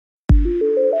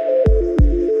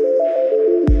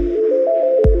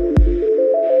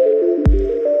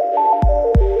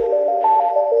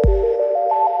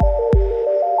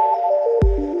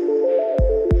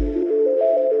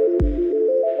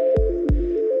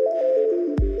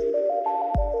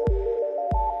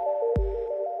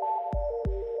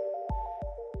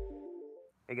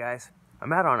guys,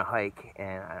 I'm out on a hike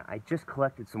and I just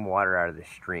collected some water out of the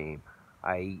stream.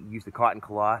 I used a cotton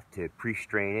cloth to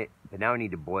pre-strain it, but now I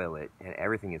need to boil it and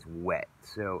everything is wet.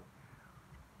 So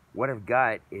what I've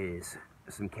got is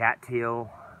some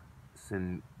cattail,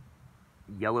 some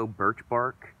yellow birch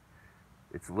bark,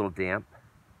 it's a little damp,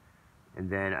 and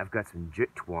then I've got some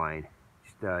jute twine,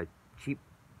 just a cheap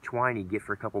twine you get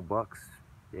for a couple bucks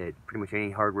at pretty much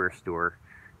any hardware store,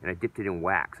 and I dipped it in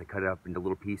wax. I cut it up into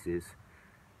little pieces,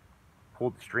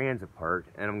 pulled the strands apart,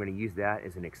 and I'm going to use that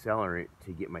as an accelerant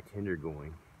to get my tinder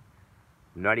going.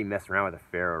 I'm not even messing around with a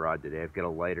ferro rod today. I've got a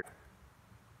lighter.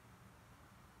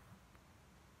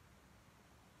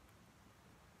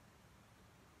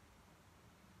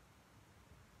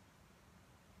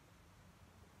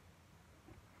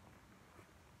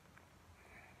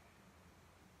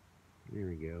 There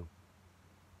we go.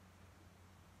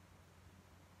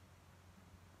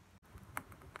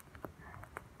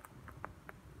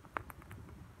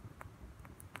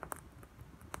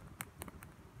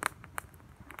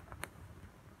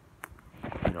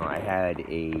 I had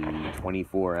a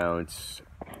 24-ounce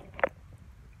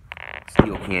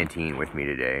steel canteen with me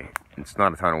today. It's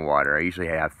not a ton of water. I usually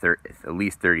have at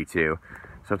least 32.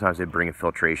 Sometimes I bring a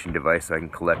filtration device so I can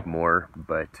collect more,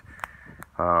 but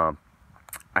I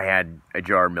had a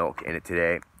jar of milk in it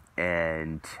today,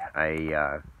 and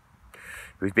it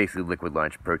was basically liquid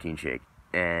lunch, protein shake.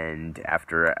 And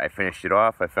after I finished it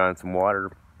off, I found some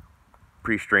water,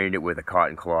 pre-strained it with a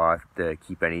cotton cloth to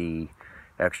keep any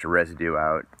extra residue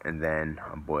out, and then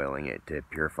I'm boiling it to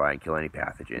purify and kill any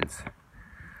pathogens.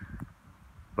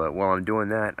 But while I'm doing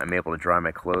that, I'm able to dry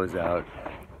my clothes out.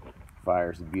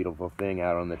 Fire's a beautiful thing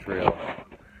out on the trail.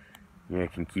 You know,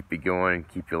 it can keep you going and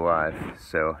keep you alive.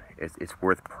 So it's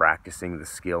worth practicing the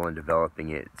skill and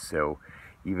developing it. So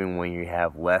even when you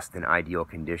have less than ideal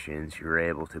conditions, you're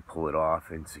able to pull it off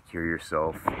and secure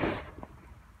yourself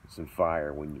some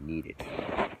fire when you need it.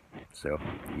 So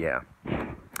yeah.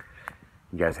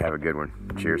 You guys have a good one.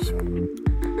 Cheers.